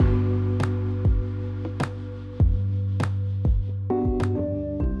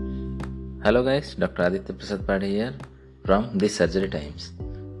Hello guys, Dr. Aditya Prasad Padhe here from The Surgery Times.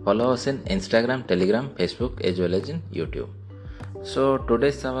 Follow us in Instagram, Telegram, Facebook as well as in YouTube. So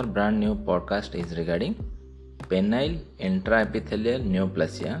today's our brand new podcast is regarding penile intraepithelial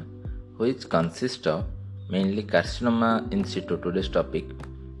neoplasia, which consists of mainly carcinoma in situ, today's topic,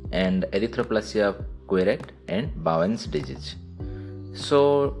 and erythroplasia of Querette and Bowen's disease.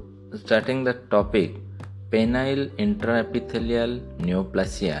 So starting the topic, penile intraepithelial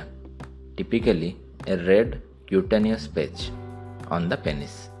neoplasia, typically a red cutaneous patch on the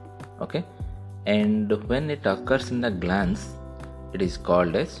penis, okay, and when it occurs in the glans, it is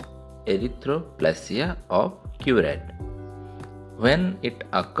called as erythroplasia of Querette. When it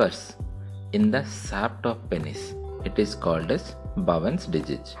occurs in the shaft of penis, it is called as Bowen's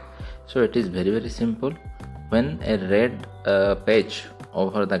disease. So it is very simple. When a red patch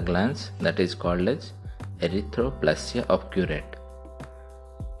over the glans, that is called as erythroplasia of Querette,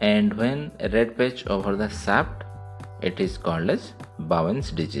 and when a red patch over the shaft, it is called as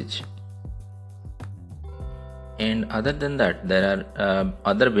Bowen's disease. And other than that, there are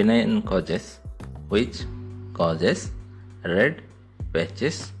other benign causes which causes red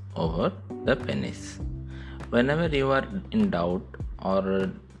patches over the penis. Whenever you are in doubt or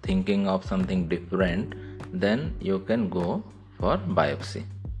thinking of something different, then you can go for biopsy.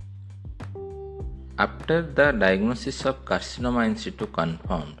 After the diagnosis of carcinoma in situ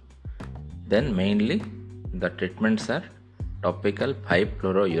confirmed, then mainly the treatments are topical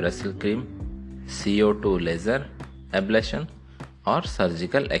 5-fluorouracil cream, CO2 laser ablation, or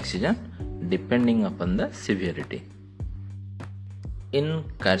surgical excision depending upon the severity. In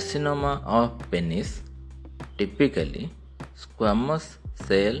carcinoma of penis, typically squamous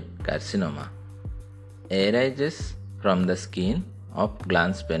cell carcinoma arises from the skin of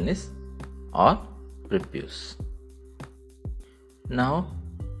glans penis or prepuce. Now,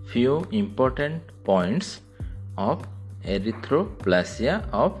 few important points of erythroplasia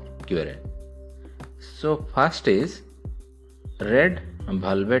of Querette. So first is red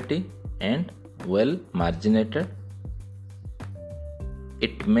vulvity and well marginated.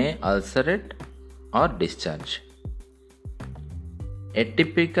 It may ulcerate or discharge.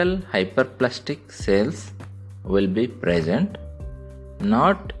 Atypical hyperplastic cells will be present,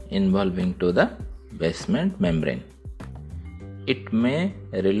 not involving to the basement membrane. It may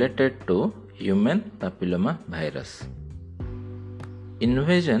related to human papilloma virus.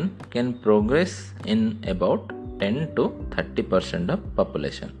 Invasion can progress in about 10 to 30% of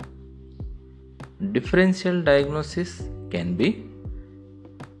population. Differential diagnosis can be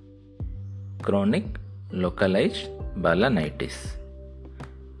chronic localized balanitis.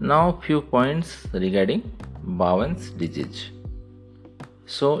 Now few points regarding Bowen's disease.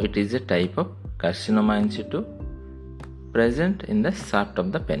 So it is a type of carcinoma in situ present in the shaft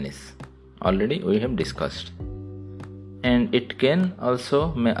of the penis. Already we have discussed. And it can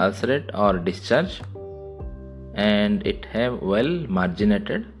also may ulcerate or discharge, and it have well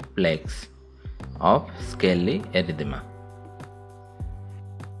marginated plaques of scaly erythema.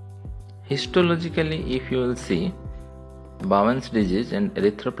 Histologically, if you will see, Bowen's disease and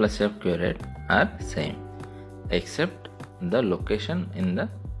erythroplasia of Querette are same, except the location in the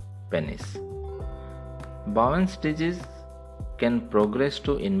penis. Bowen's disease can progress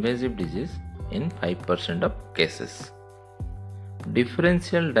to invasive disease in 5% of cases.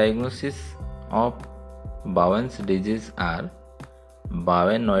 Differential diagnosis of Bowen's disease are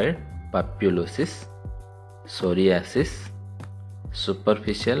Bowenoid papulosis, psoriasis,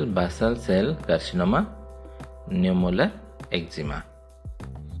 superficial basal cell carcinoma, pneumolar eczema.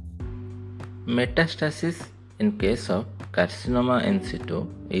 Metastasis in case of carcinoma in situ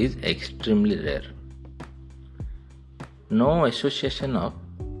is extremely rare. No association of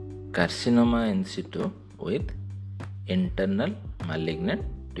carcinoma in situ with internal malignant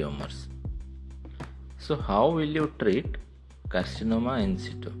tumors. So how will you treat carcinoma in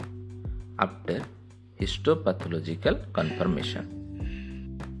situ? After histopathological confirmation.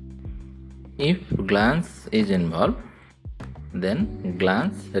 If glans is involved, then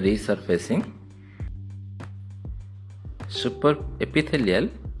glans resurfacing, superepithelial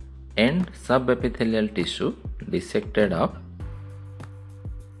and subepithelial tissue dissected off,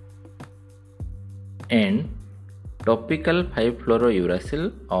 and topical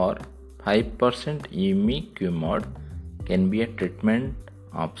 5-fluorouracil or 5% imiquimod can be a treatment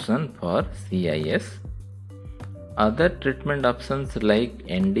option for CIS. Other treatment options like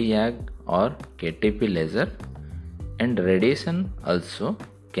Nd:YAG or KTP laser and radiation also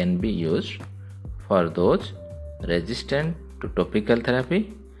can be used for those resistant to topical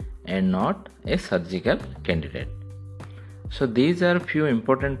therapy and not a surgical candidate. So these are few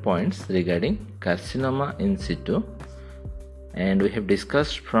important points regarding carcinoma in situ, and we have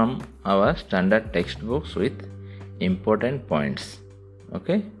discussed from our standard textbooks with important points.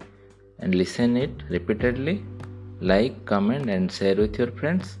 Okay, and listen it repeatedly, like, comment and share with your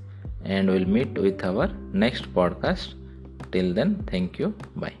friends, and we'll meet with our next podcast. Till then, thank you,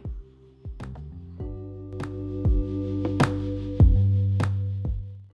 bye.